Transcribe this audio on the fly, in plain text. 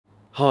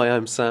Hi,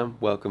 I'm Sam,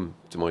 welcome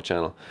to my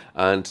channel,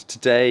 and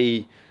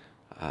today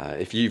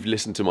if you've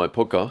listened to my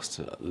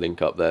podcast,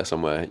 link up there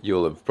somewhere,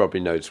 you'll have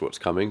probably noticed what's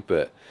coming,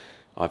 but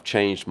I've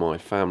changed my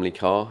family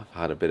car. I've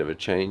had a bit of a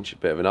change, a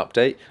bit of an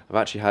update. I've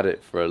actually had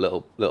it for a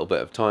little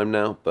bit of time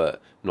now, but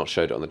not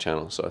showed it on the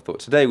channel, so I thought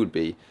today would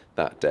be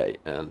that day.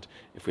 And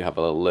if we have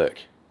a little look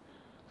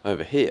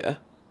over here,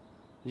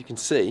 you can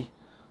see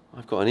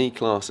I've got an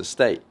E-Class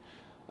Estate,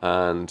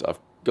 and I've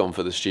gone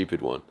for the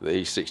stupid one, the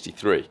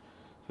E63.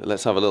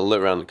 Let's have a little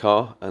look around the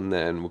car and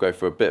then we'll go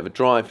for a bit of a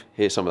drive,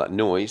 hear some of that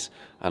noise,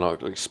 and I'll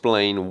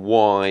explain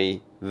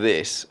why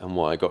this and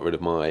why I got rid of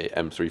my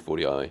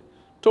M340i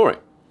Touring.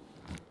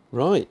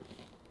 Right,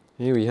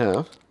 here we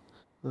have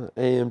the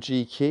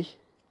AMG key.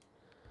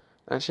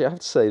 Actually, I have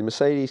to say the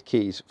Mercedes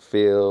keys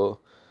feel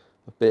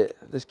a bit,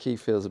 this key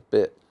feels a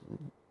bit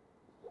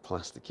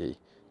plasticky.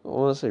 I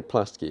want to say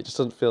plasticky, it just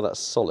doesn't feel that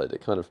solid.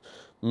 It kind of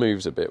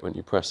moves a bit when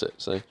you press it,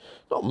 so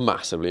not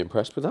massively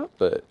impressed with that,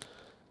 but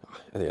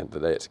at the end of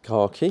the day, it's a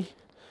car key.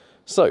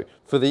 So,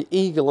 for the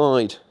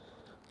eagle-eyed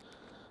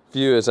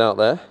viewers out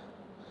there,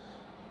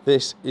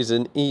 this is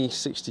an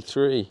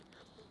E63S,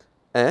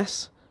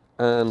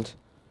 and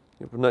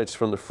you'll notice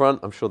from the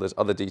front, I'm sure there's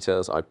other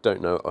details, I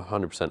don't know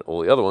 100%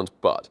 all the other ones,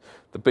 but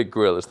the big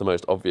grille is the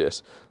most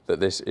obvious, that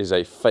this is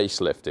a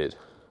facelifted.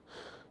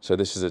 So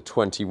this is a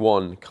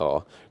 21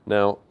 car.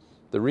 Now,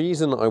 the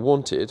reason I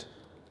wanted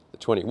the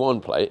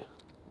 21 plate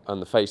and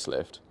the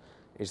facelift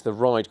is the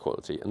ride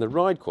quality, and the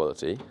ride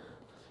quality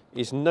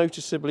is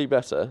noticeably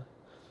better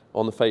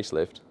on the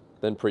facelift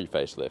than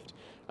pre-facelift.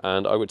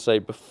 And I would say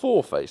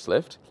before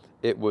facelift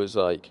it was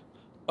like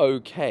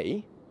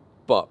okay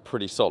but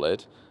pretty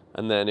solid,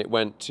 and then it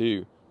went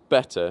to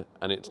better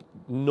and it's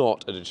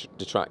not a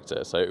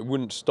detractor, so it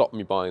wouldn't stop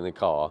me buying the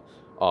car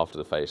after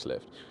the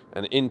facelift.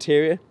 And the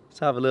interior, let's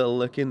have a little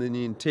look in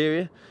the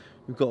interior.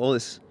 We've got all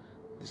this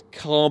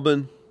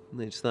carbon,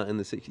 notice that in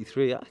the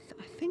 63. I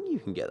think you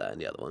can get that in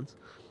the other ones.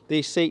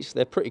 These seats,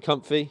 they're pretty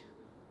comfy.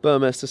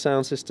 Burmester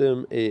sound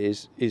system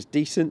is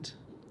decent.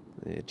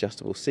 The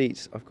adjustable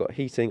seats, I've got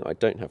heating, I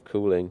don't have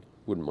cooling,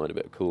 wouldn't mind a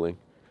bit of cooling.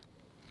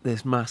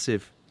 This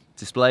massive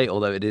display,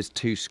 although it is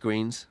 2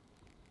 screens.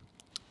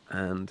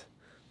 And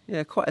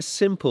yeah, quite a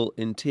simple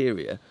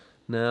interior.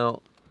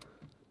 Now,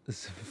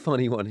 there's a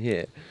funny one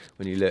here.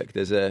 When you look,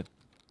 there's a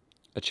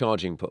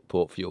charging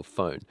port for your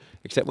phone.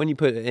 Except when you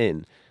put it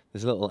in,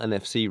 there's a little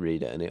NFC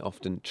reader and it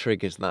often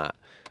triggers that.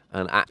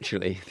 And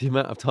actually, the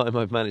amount of time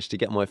I've managed to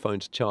get my phone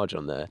to charge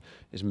on there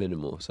is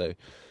minimal. So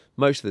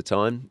most of the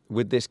time,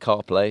 with this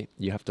CarPlay,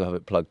 you have to have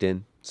it plugged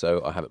in.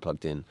 So I have it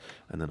plugged in,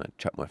 and then I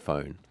chuck my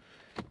phone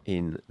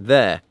in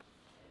there.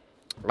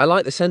 I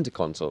like the center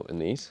console in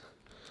these,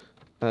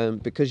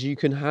 because you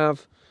can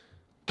have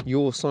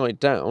your side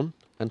down,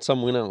 and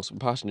someone else, a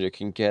passenger,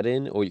 can get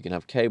in, or you can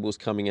have cables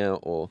coming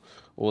out, or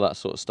all that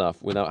sort of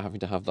stuff, without having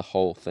to have the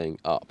whole thing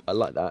up. I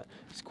like that.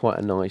 It's quite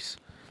a nice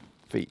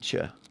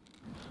feature.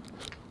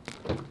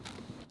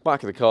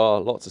 Back of the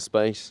car, lots of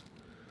space.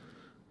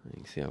 You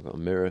can see I've got a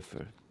mirror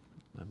for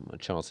my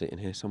child seat in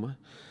here somewhere,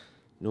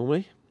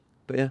 normally.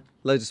 But yeah,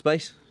 loads of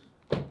space.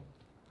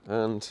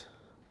 And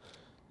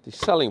the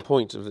selling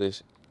point of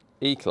this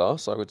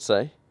E-Class, I would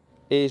say,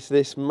 is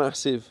this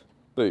massive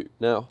boot.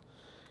 Now,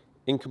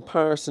 in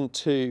comparison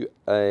to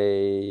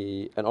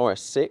an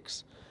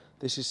RS6,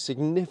 this is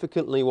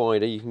significantly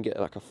wider. You can get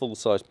like a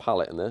full-size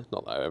pallet in there.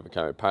 Not that I ever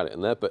carry a pallet in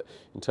there, but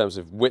in terms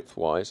of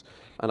width-wise.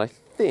 And I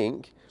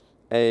think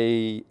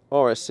a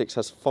RS6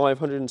 has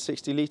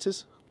 560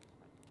 litres,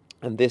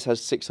 and this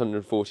has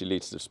 640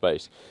 litres of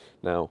space.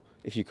 Now,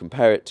 if you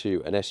compare it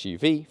to an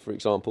SUV, for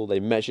example, they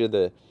measure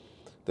the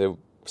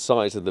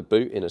size of the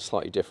boot in a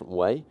slightly different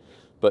way.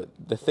 But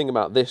the thing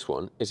about this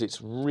one is it's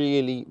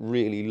really,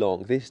 really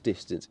long. This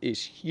distance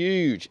is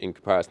huge in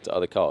comparison to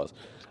other cars.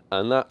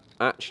 And that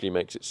actually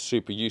makes it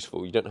super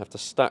useful. You don't have to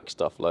stack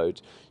stuff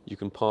loads. You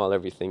can pile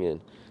everything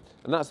in.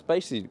 And that's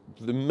basically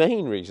the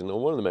main reason,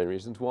 or one of the main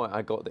reasons why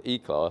I got the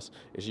E-Class,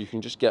 is you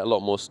can just get a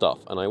lot more stuff.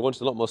 And I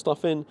wanted a lot more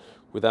stuff in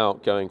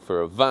without going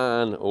for a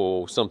van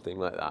or something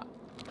like that.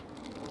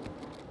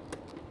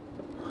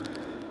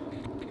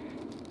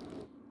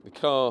 The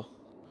car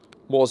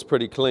was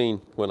pretty clean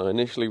when I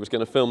initially was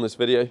going to film this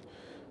video,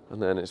 and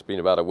then it's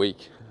been about a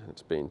week.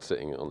 It's been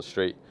sitting on the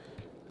street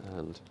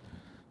and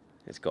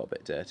it's got a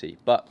bit dirty.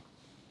 But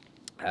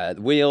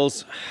the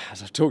wheels,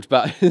 as I've talked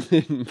about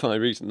in my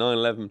recent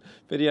 911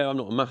 video, I'm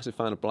not a massive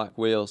fan of black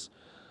wheels.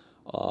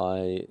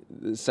 The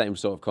same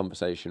sort of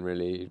conversation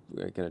really.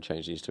 We're going to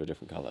change these to a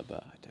different colour,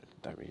 but I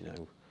don't really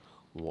know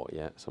what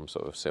yet. Some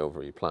sort of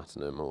silvery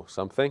platinum or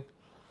something.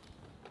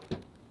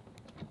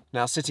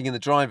 Now, sitting in the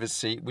driver's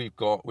seat, we've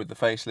got, with the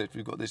facelift,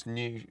 we've got this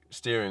new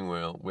steering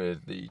wheel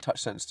with the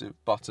touch-sensitive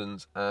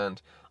buttons, and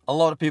a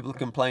lot of people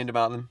complained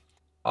about them.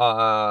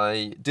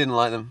 I didn't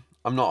like them.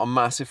 I'm not a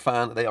massive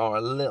fan. They are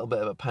a little bit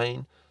of a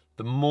pain.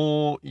 The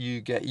more you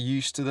get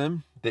used to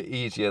them, the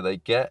easier they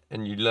get,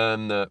 and you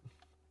learn that,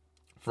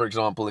 for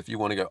example, if you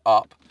want to go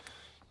up,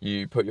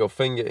 you put your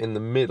finger in the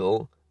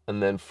middle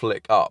and then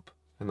flick up,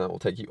 and that will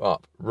take you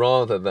up,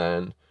 rather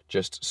than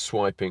just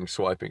swiping,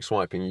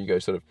 you go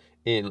sort of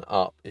in,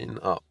 up, in,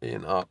 up,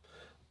 in, up,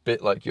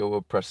 bit like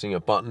you're pressing a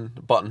button.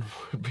 A button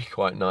would be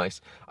quite nice.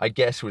 I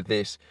guess with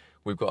this,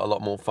 we've got a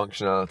lot more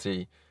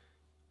functionality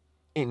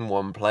in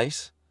one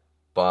place,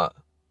 but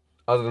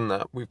other than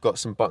that, we've got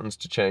some buttons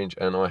to change,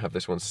 and I have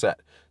this one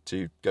set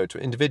to go to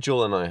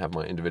individual, and I have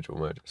my individual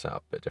mode set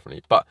up a bit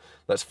differently. But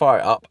let's fire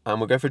it up and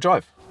we'll go for a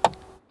drive.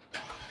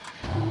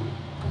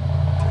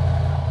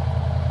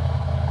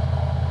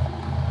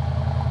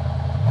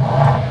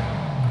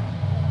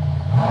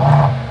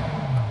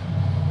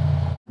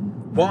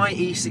 Why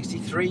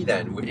E63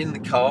 then? We're in the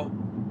car.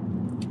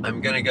 I'm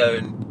going to go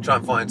and try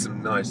and find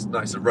some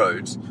nicer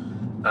roads,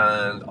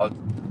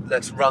 and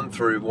let's run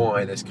through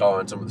why this car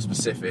and some of the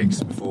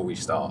specifics before we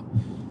start.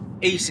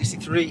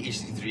 E63,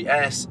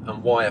 E63S,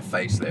 and why a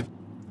facelift.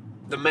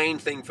 The main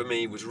thing for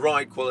me was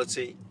ride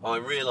quality. I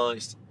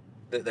realised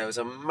that there was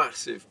a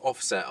massive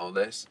offset on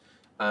this,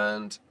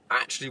 and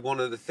actually one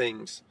of the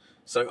things,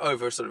 so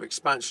over sort of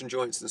expansion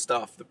joints and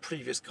stuff, the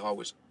previous car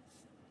was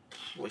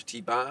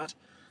pretty bad.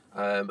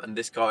 And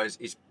this car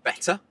is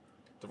better.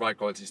 The ride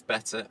quality is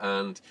better,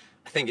 and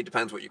I think it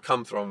depends what you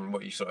come from and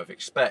what you sort of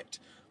expect.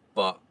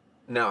 But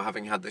now,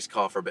 having had this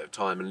car for a bit of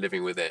time and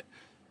living with it,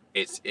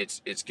 it's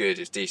good.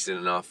 It's decent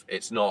enough.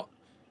 It's not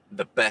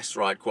the best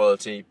ride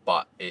quality,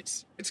 but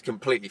it's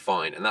completely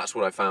fine. And that's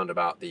what I found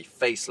about the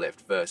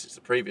facelift versus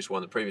the previous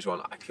one. The previous one,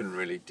 I couldn't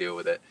really deal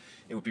with it.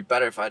 It would be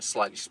better if I had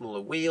slightly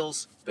smaller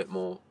wheels, a bit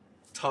more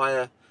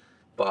tyre.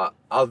 But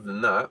other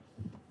than that,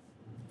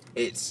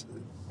 it's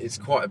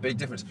quite a big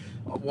difference.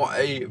 What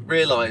I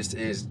realised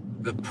is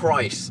the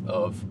price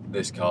of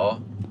this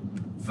car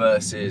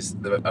versus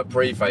a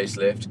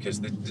pre-facelift, because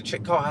the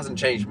car hasn't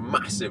changed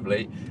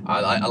massively.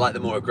 I like the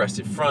more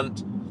aggressive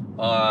front.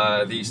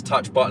 These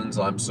touch buttons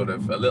I'm sort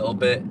of a little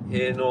bit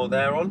here or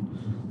there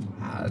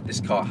on. This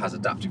car has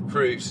adaptive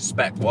cruise.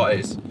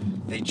 Spec-wise,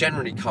 they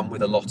generally come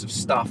with a lot of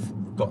stuff.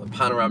 Got the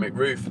panoramic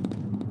roof,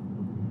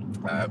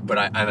 but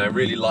I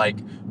really like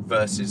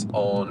versus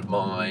on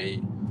my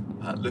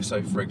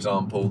Lusso, for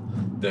example,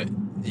 that,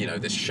 you know,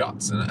 this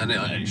shuts, and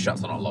it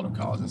shuts on a lot of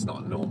cars. It's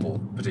not a normal,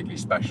 particularly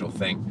special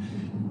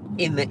thing.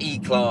 In the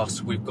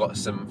E-Class, we've got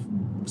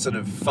some sort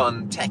of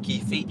fun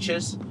techie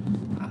features.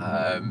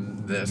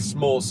 The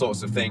small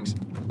sorts of things,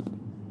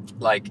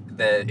 like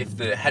if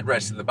the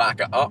headrests in the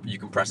back are up, you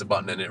can press a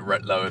button and it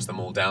lowers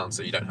them all down,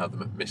 so you don't have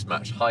the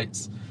mismatched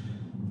heights.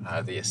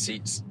 The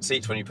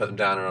seats when you put them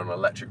down are on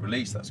electric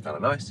release. That's kind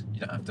of nice. You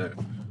don't have to,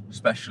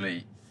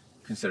 especially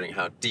considering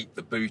how deep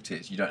the boot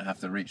is, you don't have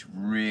to reach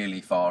really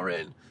far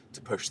in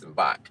to push them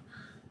back.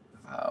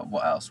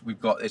 What else?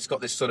 It's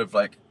got this sort of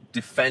like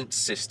defense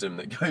system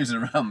that goes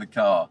around the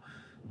car,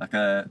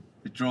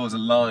 it draws a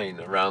line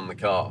around the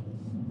car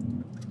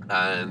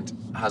and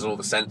has all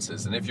the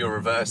sensors, and if you're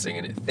reversing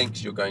and it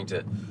thinks you're going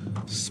to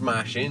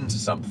smash into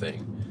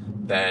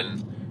something,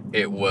 then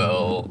it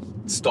will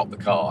stop the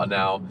car.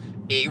 Now,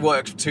 it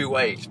works two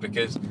ways,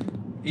 because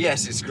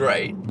yes, it's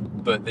great,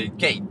 but the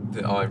gate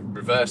that I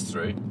reversed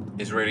through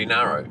is really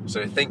narrow, so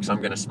it thinks I'm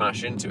going to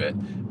smash into it,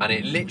 and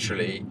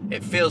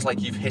it feels like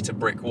you've hit a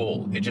brick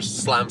wall. It just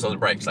slams on the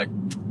brakes like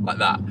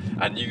that,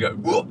 and you go,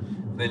 whoa,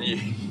 and then you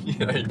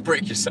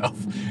break yourself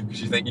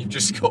because you think you've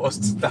just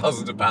caused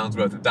thousands of pounds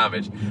worth of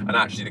damage, and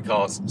actually the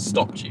car's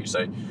stopped you.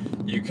 So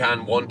you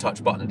can one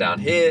touch button down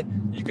here,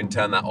 you can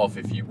turn that off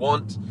if you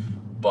want,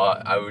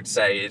 but I would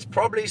say it's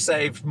probably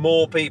saved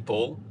more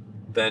people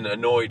than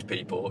annoyed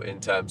people in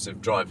terms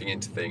of driving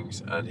into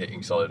things and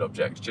hitting solid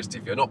objects. Just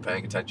if you're not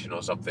paying attention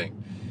or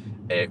something,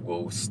 it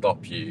will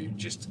stop you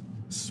just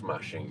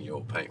smashing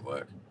your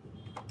paintwork.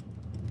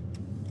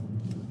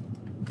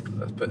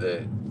 Let's put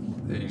the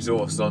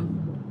exhaust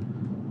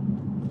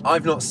on.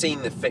 I've not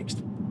seen the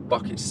fixed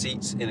bucket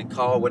seats in a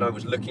car when I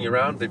was looking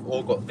around. They've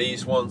all got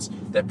these ones.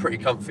 They're pretty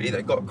comfy.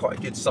 They've got quite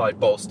a good side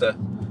bolster.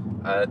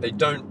 They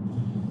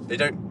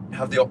don't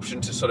have the option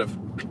to sort of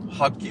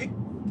hug you.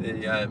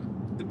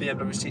 The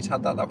BMW seats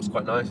had that. That was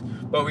quite nice.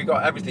 But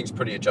everything's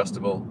pretty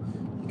adjustable.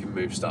 You can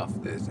move stuff.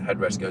 The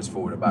headrest goes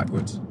forward and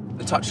backwards.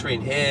 The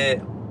touchscreen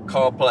here,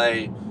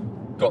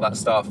 CarPlay, got that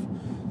stuff.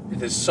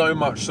 There's so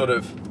much sort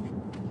of,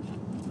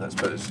 let's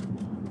put this,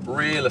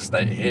 real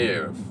estate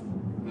here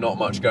of not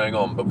much going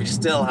on, but we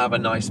still have a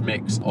nice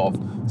mix of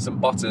some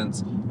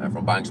buttons.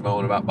 Everyone bangs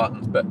on about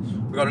buttons, but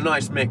we've got a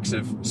nice mix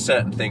of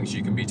certain things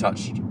you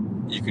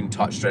can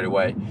touch straight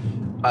away.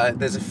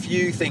 There's a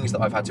few things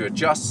that I've had to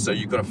adjust. So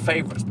you've got a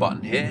favourites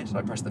button here, so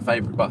I press the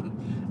favourite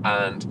button,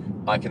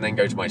 and I can then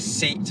go to my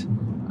seat,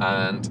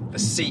 and the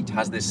seat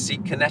has this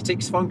seat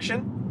kinetics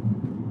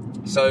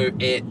function, so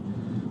it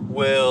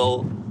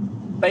will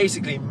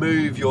basically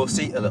move your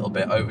seat a little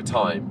bit over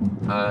time,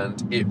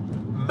 and it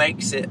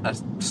makes it a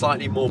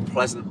slightly more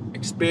pleasant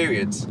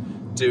experience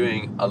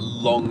doing a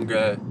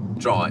longer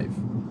drive.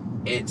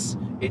 It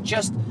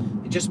just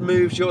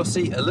moves your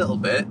seat a little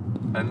bit,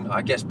 and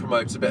I guess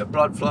promotes a bit of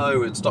blood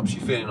flow and stops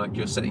you feeling like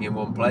you're sitting in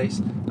one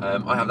place.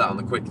 I have that on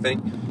the quick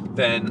thing.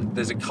 Then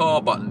there's a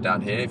car button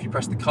down here. If you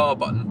press the car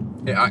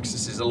button, it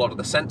accesses a lot of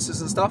the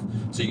sensors and stuff.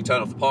 So you can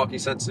turn off the parking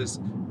sensors,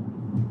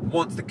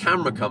 once the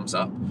camera comes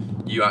up,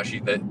 you actually,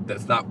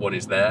 that one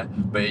is there,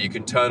 but you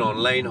can turn on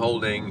lane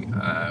holding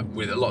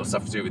with a lot of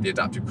stuff to do with the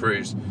adaptive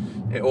cruise.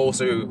 It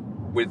also,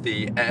 with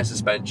the air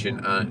suspension,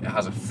 it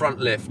has a front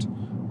lift,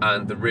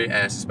 and the rear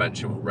air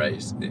suspension will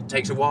raise. It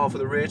takes a while for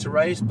the rear to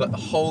raise, but the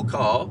whole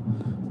car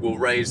will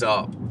raise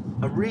up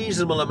a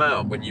reasonable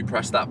amount when you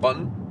press that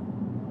button,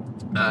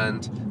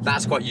 and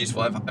that's quite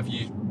useful. I've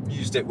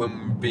used it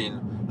when we've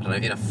been, I don't know,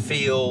 in a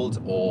field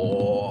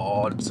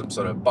or on some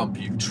sort of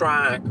bumpy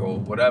track or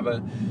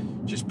whatever.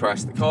 Just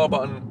press the car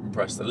button,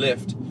 press the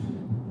lift.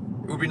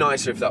 It would be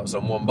nicer if that was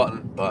on one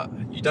button, but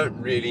you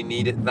don't really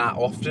need it that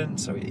often,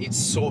 so it's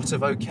sort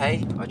of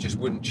okay. I just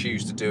wouldn't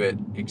choose to do it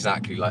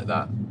exactly like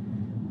that.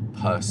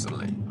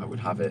 Personally, I would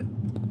have it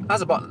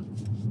as a button.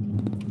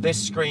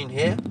 This screen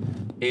here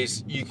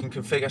is, you can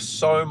configure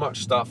so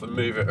much stuff and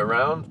move it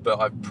around, but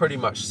I've pretty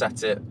much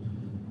set it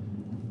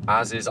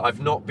as is.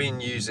 I've not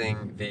been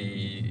using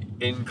the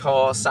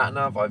in-car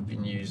sat-nav, I've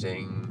been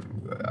using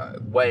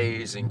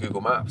Waze and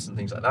Google Maps and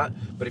things like that.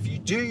 But if you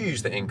do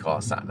use the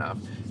in-car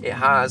sat-nav, it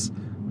has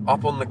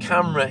up on the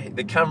camera,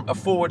 a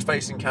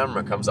forward-facing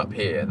camera comes up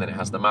here, and then it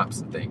has the maps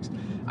and things,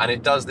 and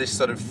it does this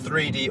sort of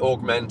 3D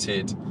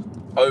augmented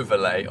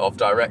overlay of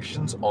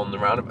directions on the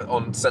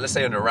roundabout. So let's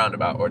say on a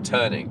roundabout or a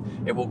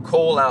turning, it will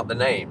call out the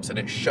names, and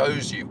it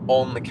shows you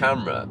on the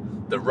camera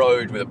the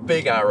road with a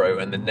big arrow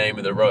and the name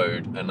of the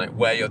road and like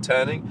where you're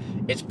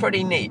turning. It's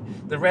pretty neat.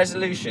 The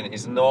resolution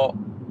is not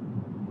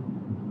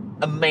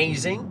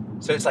amazing,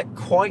 so it's like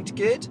quite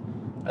good,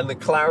 and the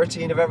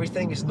clarity of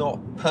everything is not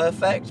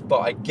perfect,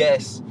 but I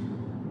guess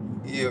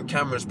your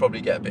cameras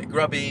probably get a bit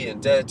grubby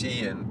and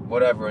dirty and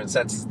whatever and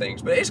senses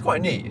things, but it's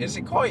quite neat. It's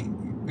quite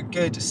a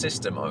good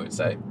system, I would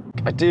say.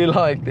 I do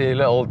like the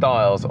little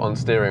dials on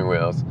steering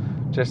wheels,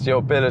 just your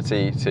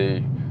ability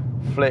to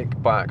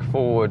flick back,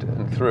 forward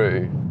and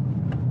through.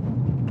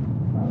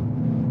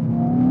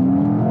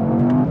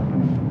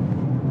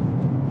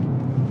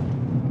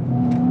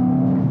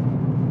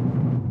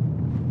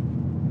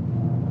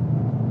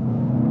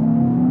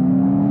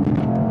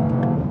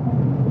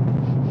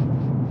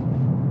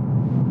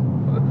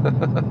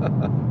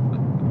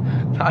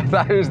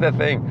 That was the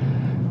thing.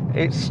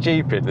 It's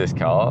stupid, this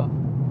car,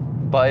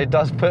 but it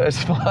does put a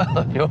smile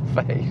on your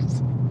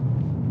face.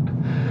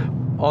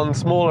 On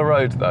smaller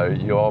roads though,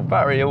 you're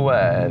very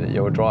aware that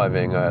you're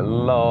driving a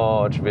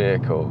large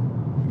vehicle.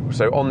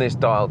 So on this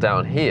dial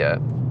down here,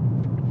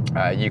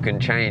 you can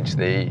change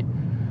the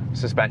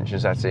suspension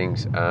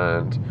settings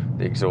and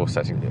the exhaust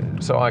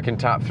settings. So I can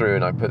tap through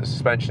and I put the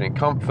suspension in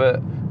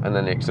comfort and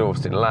then the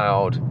exhaust in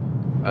loud,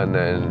 and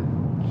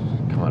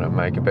then kind of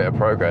make a bit of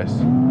progress.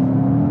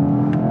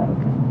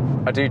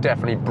 I do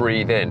definitely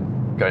breathe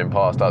in going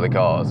past other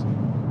cars.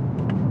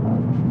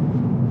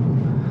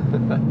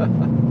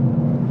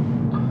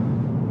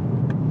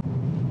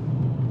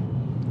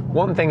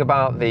 One thing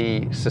about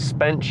the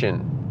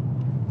suspension,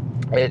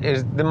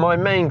 my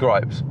main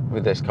gripes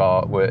with this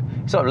car were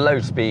sort of low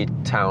speed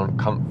town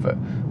comfort,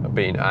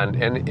 and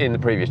in the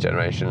previous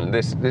generation,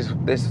 this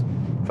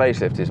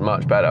facelift is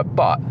much better,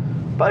 but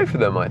both of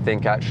them, I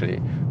think, actually,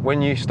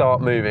 when you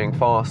start moving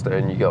faster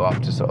and you go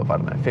up to sort of, I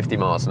don't know, 50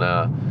 miles an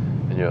hour,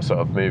 and you're sort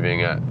of moving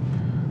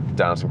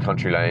down some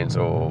country lanes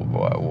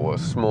or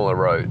smaller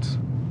roads,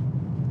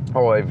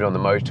 or even on the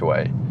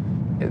motorway,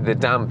 the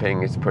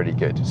damping is pretty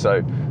good.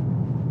 So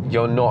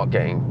you're not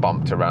getting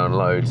bumped around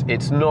loads.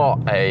 It's not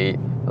a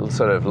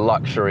sort of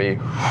luxury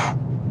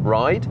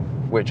ride,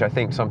 which I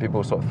think some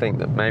people sort of think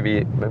that maybe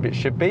it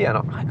should be, and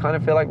I kind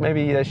of feel like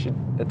maybe there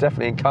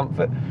definitely in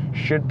comfort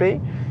should be.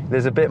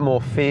 There's a bit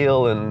more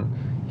feel, and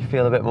you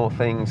feel a bit more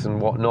things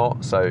and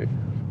whatnot. So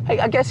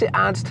I guess it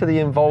adds to the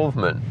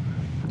involvement.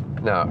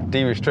 Now,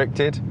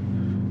 de-restricted.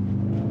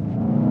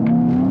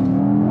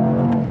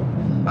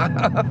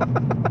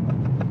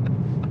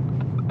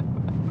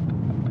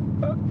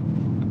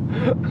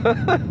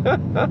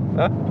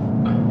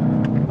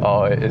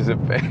 Oh, it is a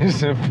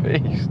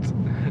beast.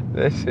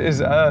 This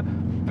is a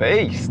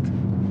beast.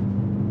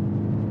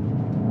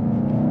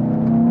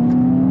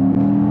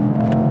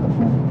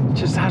 It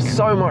just has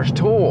so much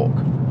torque.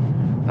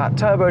 That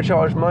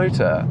turbocharged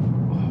motor.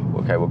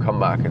 Okay, we'll come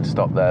back and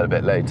stop there a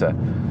bit later.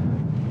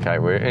 Okay,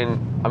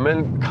 I'm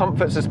in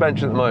comfort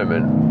suspension at the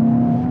moment.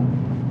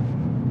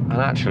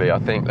 And actually, I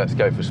think let's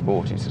go for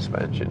sporty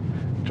suspension.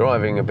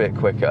 Driving a bit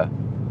quicker,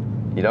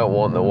 you don't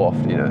want the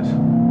waftiness.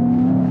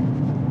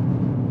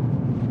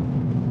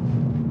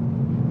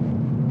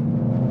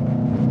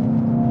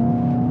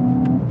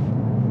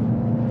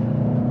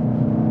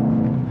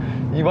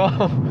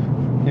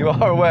 You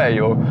are aware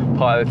you're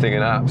piloting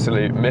an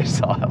absolute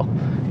missile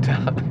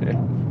down here.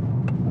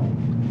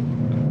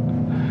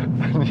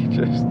 And you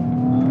just...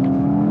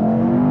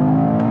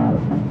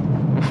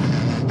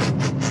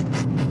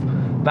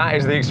 That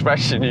is the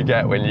expression you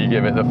get when you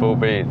give it the full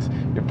beans.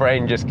 Your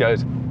brain just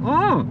goes,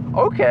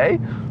 okay,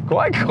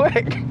 quite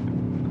quick.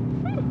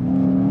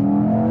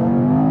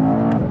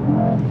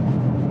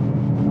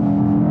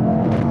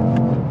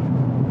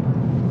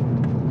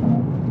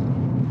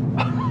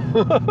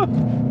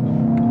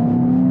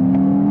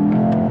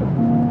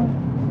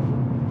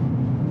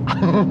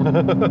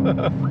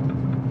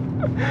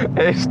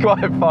 It's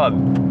quite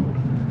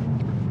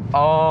fun.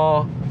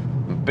 Are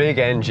big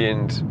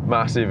engined,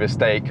 massive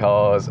estate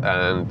cars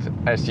and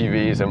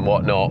SUVs and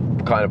whatnot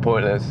kind of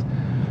pointless?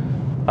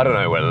 I don't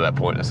know whether they're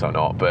pointless or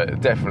not,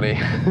 but definitely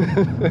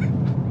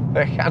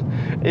they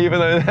can, even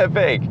though they're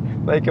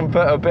big, they can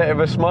put a bit of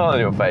a smile on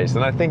your face.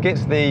 And I think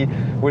it's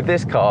with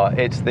this car,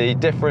 it's the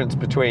difference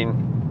between,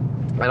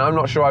 and I'm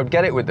not sure I'd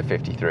get it with the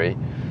 53,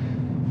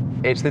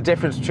 it's the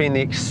difference between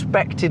the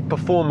expected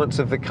performance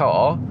of the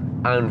car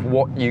and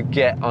what you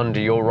get under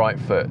your right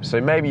foot. So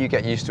maybe you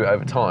get used to it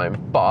over time,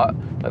 but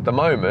at the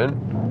moment,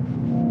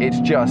 it's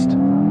just...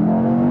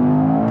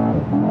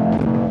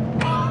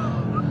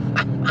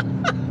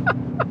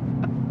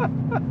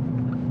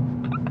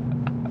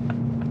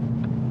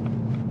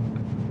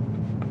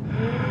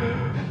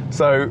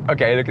 So,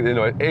 okay, look at the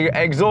noise.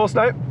 Exhaust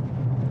note.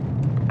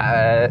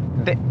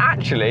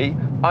 Actually,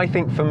 I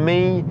think for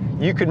me,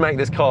 you could make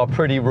this car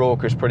pretty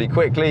raucous pretty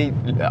quickly.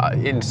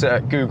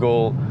 Insert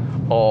Google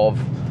of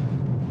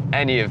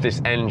any of this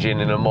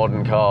engine in a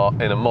modern car,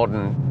 in a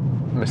modern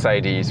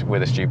Mercedes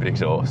with a stupid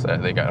exhaust.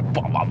 They go,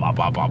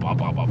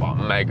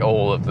 make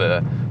all of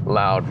the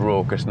loud,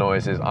 raucous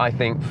noises. I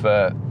think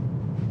for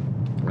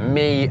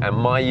me and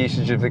my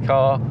usage of the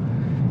car,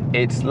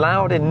 it's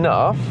loud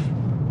enough.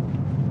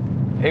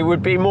 It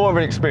would be more of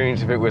an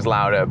experience if it was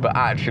louder, but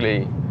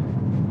actually,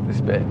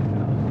 this bit.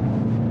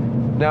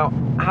 Now,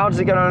 how does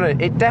it go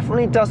down? It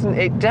definitely doesn't,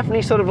 it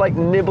definitely sort of like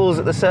nibbles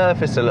at the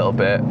surface a little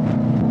bit.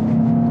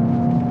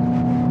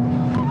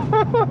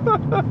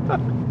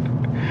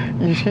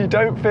 You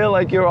don't feel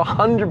like you're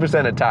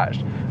 100%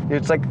 attached.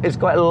 It's like, it's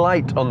quite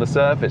light on the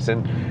surface,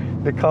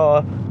 and the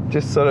car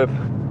just sort of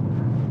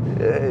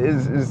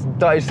is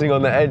dicing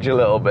on the edge a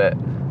little bit.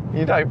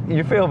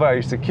 You feel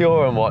very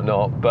secure and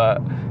whatnot,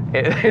 but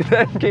it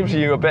then gives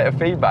you a bit of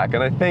feedback,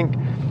 and I think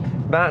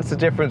that's the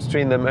difference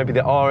between maybe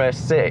the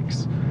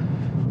RS6.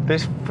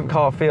 This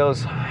car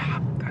feels, I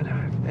don't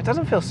know, it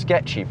doesn't feel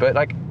sketchy, but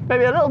like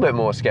maybe a little bit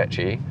more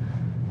sketchy,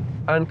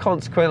 and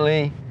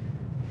consequently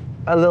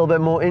a little bit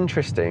more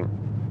interesting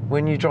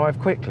when you drive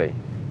quickly.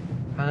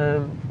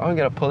 I'm going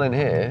to pull in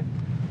here,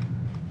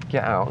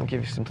 get out and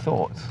give you some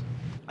thoughts.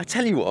 I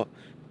tell you what,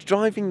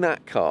 driving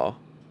that car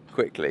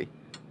quickly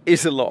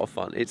is a lot of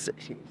fun. It's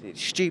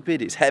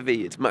stupid, it's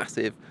heavy, it's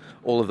massive,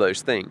 all of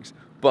those things.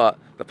 But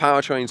the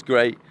powertrain's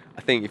great.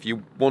 I think if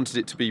you wanted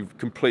it to be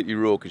completely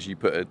raw, because you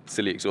put a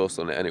silly exhaust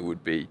on it, and it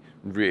would be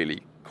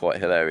really quite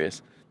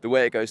hilarious. The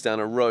way it goes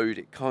down a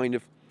road,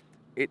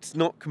 it's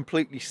not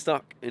completely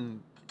stuck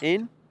in.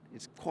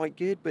 It's quite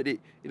good, but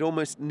it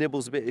almost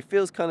nibbles a bit. It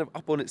feels kind of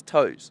up on its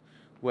toes,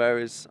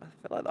 whereas I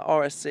feel like the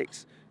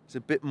RS6 is a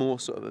bit more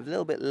sort of a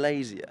little bit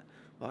lazier.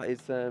 But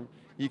it's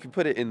you can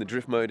put it in the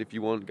drift mode if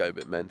you want, go a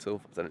bit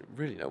mental. I don't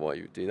really know why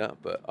you would do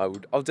that, but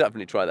I'll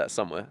definitely try that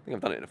somewhere. I think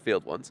I've done it in a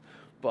field once,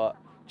 but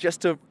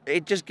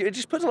it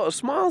just puts a lot of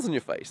smiles on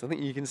your face. I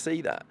think you can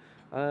see that.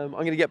 I'm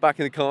going to get back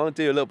in the car and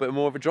do a little bit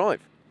more of a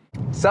drive.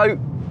 So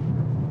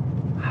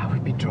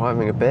we've been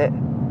driving a bit.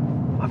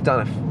 I've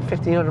done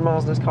 1,500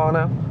 miles in this car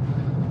now.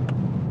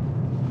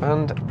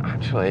 And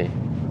actually,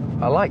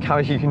 I like how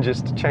you can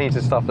just change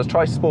the stuff. Let's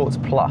try Sports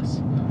Plus.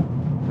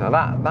 Now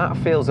that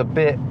feels a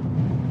bit,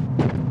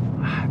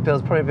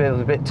 probably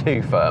a bit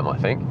too firm, I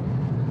think.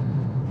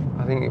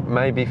 I think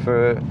maybe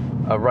for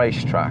a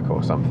racetrack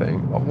or something.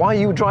 Why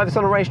you would drive this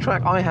on a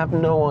racetrack, I have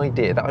no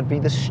idea. That would be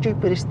the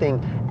stupidest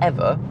thing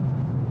ever.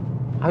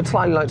 I'd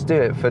slightly like to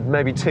do it for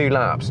maybe 2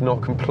 laps,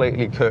 not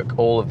completely cook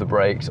all of the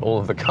brakes, all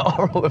of the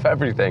car, all of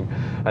everything.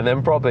 And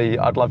then probably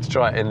I'd love to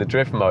try it in the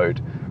drift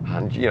mode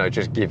and,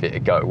 just give it a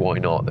go. Why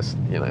not? That's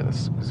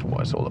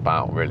what it's all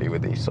about, really,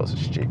 with these sorts of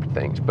stupid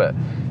things. But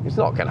it's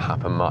not going to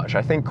happen much.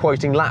 I think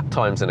quoting lap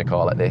times in a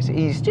car like this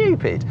is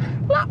stupid.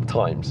 Lap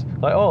times.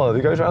 Like, oh,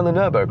 it goes around the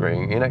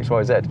Nürburgring in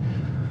XYZ.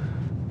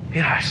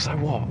 So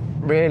what?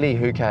 Really,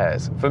 who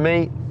cares? For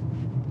me,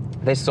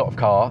 this sort of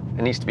car,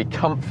 it needs to be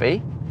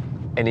comfy.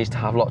 It needs to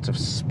have lots of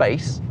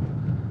space.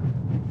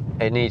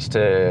 It needs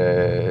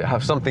to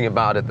have something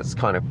about it that's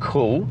kind of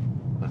cool.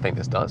 I think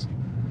this does.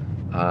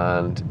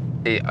 And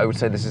I would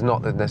say this is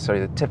not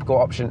necessarily the typical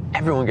option.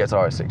 Everyone gets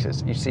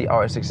RS6s. You see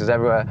RS6s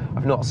everywhere.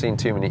 I've not seen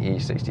too many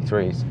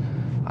E63s.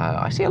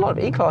 I see a lot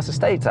of E-Class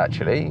estates,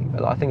 actually.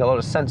 I think a lot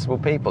of sensible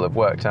people have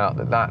worked out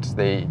that that's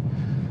the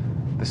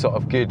sort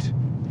of good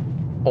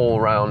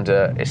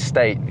all-rounder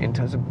estate in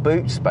terms of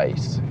boot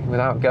space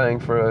without going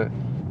for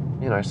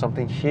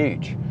something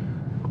huge.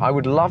 I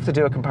would love to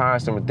do a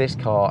comparison with this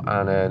car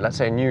and let's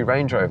say a new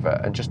Range Rover,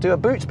 and just do a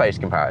boot space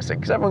comparison,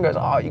 because everyone goes,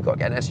 oh, you've got to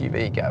get an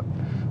SUV, get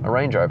a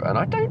Range Rover, and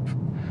I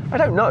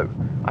don't know.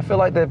 I feel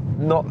like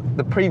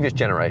the previous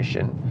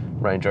generation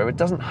Range Rover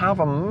doesn't have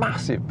a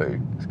massive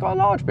boot. It's got a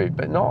large boot,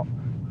 but not,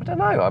 I don't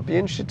know. I'd be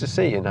interested to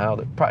see in how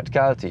the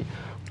practicality.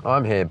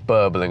 I'm here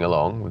burbling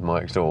along with my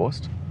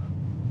exhaust.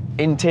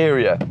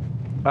 Interior.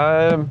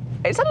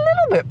 It's a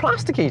little bit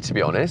plasticky, to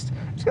be honest.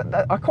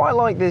 I quite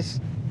like this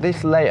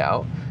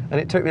layout, and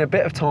it took me a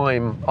bit of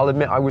time. I'll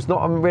admit I was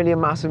not really a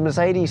massive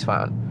Mercedes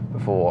fan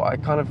before, I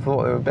kind of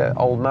thought they were a bit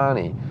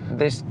old-manny.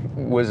 This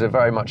was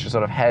very much a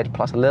sort of head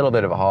plus a little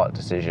bit of a heart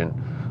decision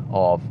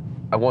of,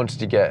 I wanted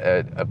to get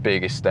a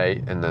big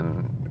estate and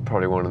then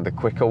probably one of the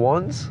quicker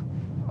ones,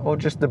 or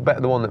just the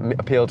one that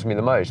appealed to me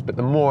the most. But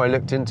the more I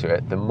looked into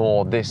it, the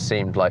more this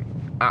seemed like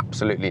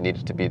absolutely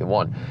needed to be the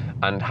one.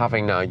 And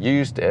having now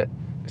used it,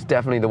 it's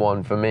definitely the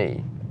one for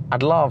me.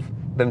 I'd love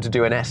them to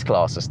do an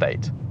S-Class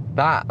estate.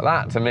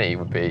 That to me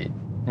would be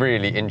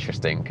really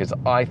interesting, because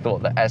I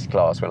thought the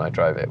S-Class when I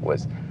drove it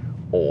was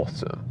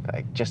awesome.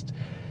 Like, just,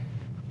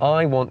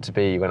 I want to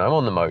be, when I'm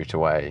on the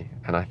motorway,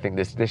 and I think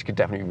this could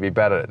definitely be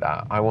better at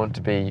that, I want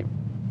to be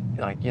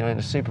like, you know, in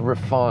a super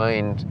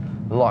refined,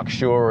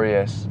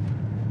 luxurious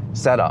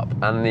setup.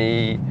 And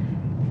the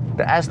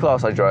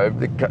S-Class I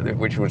drove,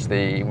 which was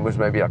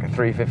maybe like a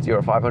 350 or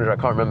a 500, I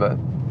can't remember,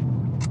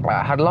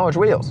 had large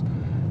wheels.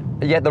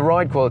 Yet the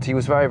ride quality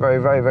was very,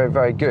 very, very, very,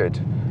 very good.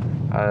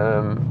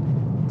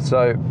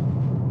 So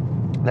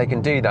they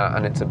can do that,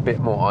 and it's a bit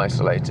more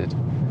isolated.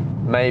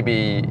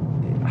 Maybe,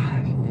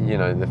 you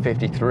know, the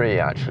 53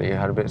 actually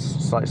had a bit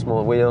slightly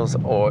smaller wheels,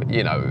 or,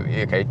 you know,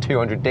 okay,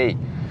 200D.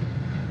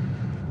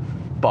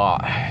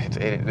 But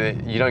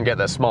you don't get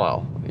the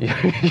smile. You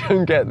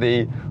don't get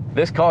the,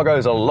 this car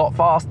goes a lot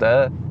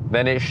faster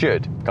than it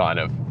should kind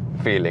of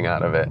feeling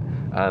out of it.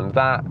 And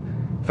that,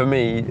 for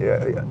me,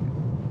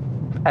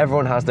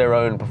 everyone has their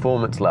own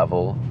performance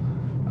level,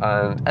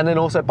 and then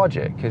also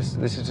budget, because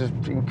this is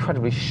an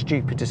incredibly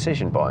stupid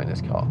decision buying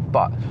this car.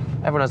 But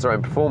everyone has their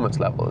own performance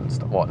level and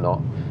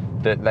whatnot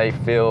that they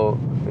feel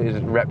is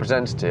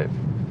representative.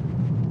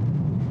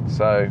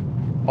 So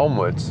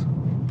onwards,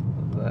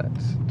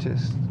 let's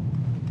just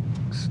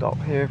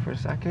stop here for a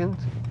second.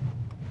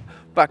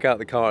 Back out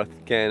the car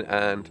again,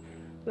 and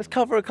let's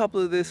cover a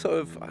couple of the sort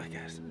of, I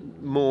guess,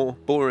 more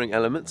boring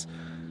elements.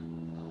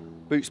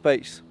 Boot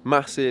space,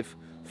 massive.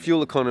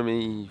 Fuel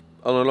economy,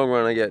 on a long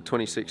run I get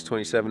 26,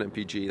 27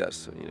 mpg,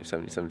 that's, you know,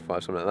 70,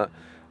 75, something like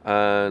that.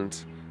 And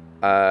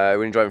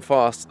when you're driving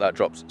fast, that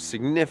drops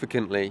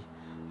significantly.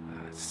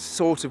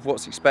 Sort of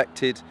what's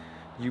expected.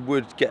 You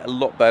would get a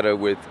lot better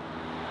with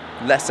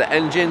lesser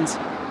engines,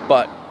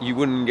 but you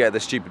wouldn't get the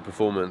stupid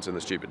performance and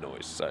the stupid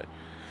noise. So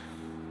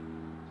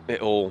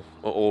it all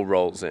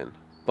rolls in.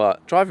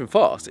 But driving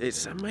fast,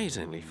 it's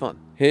amazingly fun.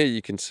 Here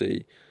you can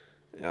see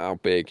how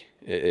big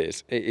it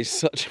is. It is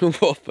such a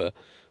whopper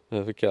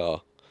of a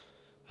car.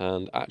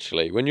 And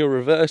actually, when you're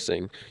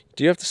reversing,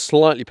 you have to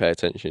slightly pay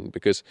attention,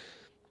 because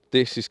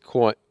this is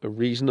quite a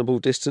reasonable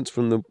distance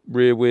from the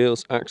rear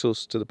wheels,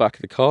 axles to the back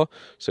of the car,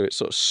 so it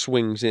sort of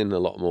swings in a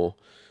lot more.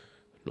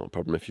 Not a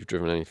problem if you've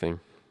driven anything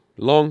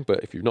long,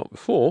 but if you've not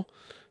before,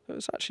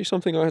 that's actually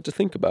something I had to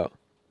think about.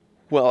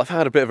 Well, I've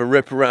had a bit of a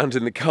rip around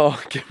in the car,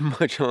 given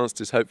my chance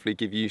to hopefully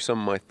give you some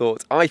of my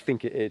thoughts. I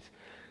think it is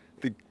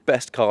the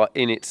best car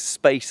in its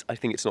space. I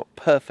think it's not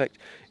perfect.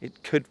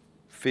 It could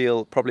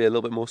feel probably a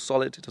little bit more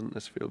solid. It doesn't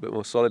necessarily feel a bit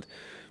more solid.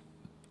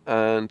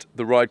 And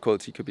the ride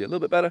quality could be a little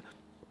bit better.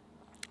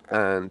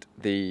 And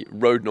the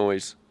road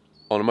noise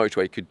on a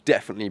motorway could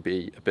definitely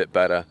be a bit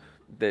better.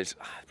 There's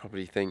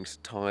probably things,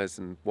 tyres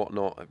and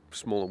whatnot,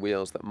 smaller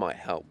wheels that might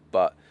help,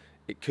 but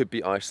it could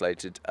be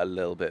isolated a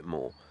little bit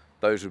more.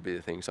 Those would be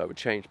the things I would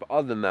change. But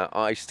other than that,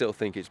 I still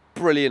think it's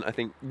brilliant. I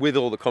think with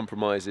all the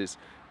compromises,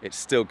 it's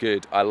still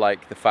good. I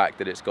like the fact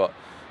that it's got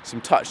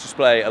some touch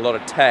display, a lot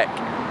of tech,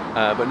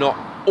 but not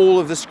all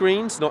of the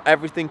screens, not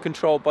everything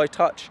controlled by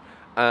touch.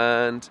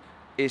 And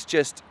it's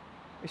just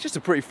a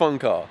pretty fun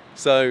car.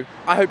 So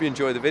I hope you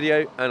enjoy the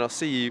video, and I'll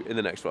see you in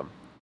the next one.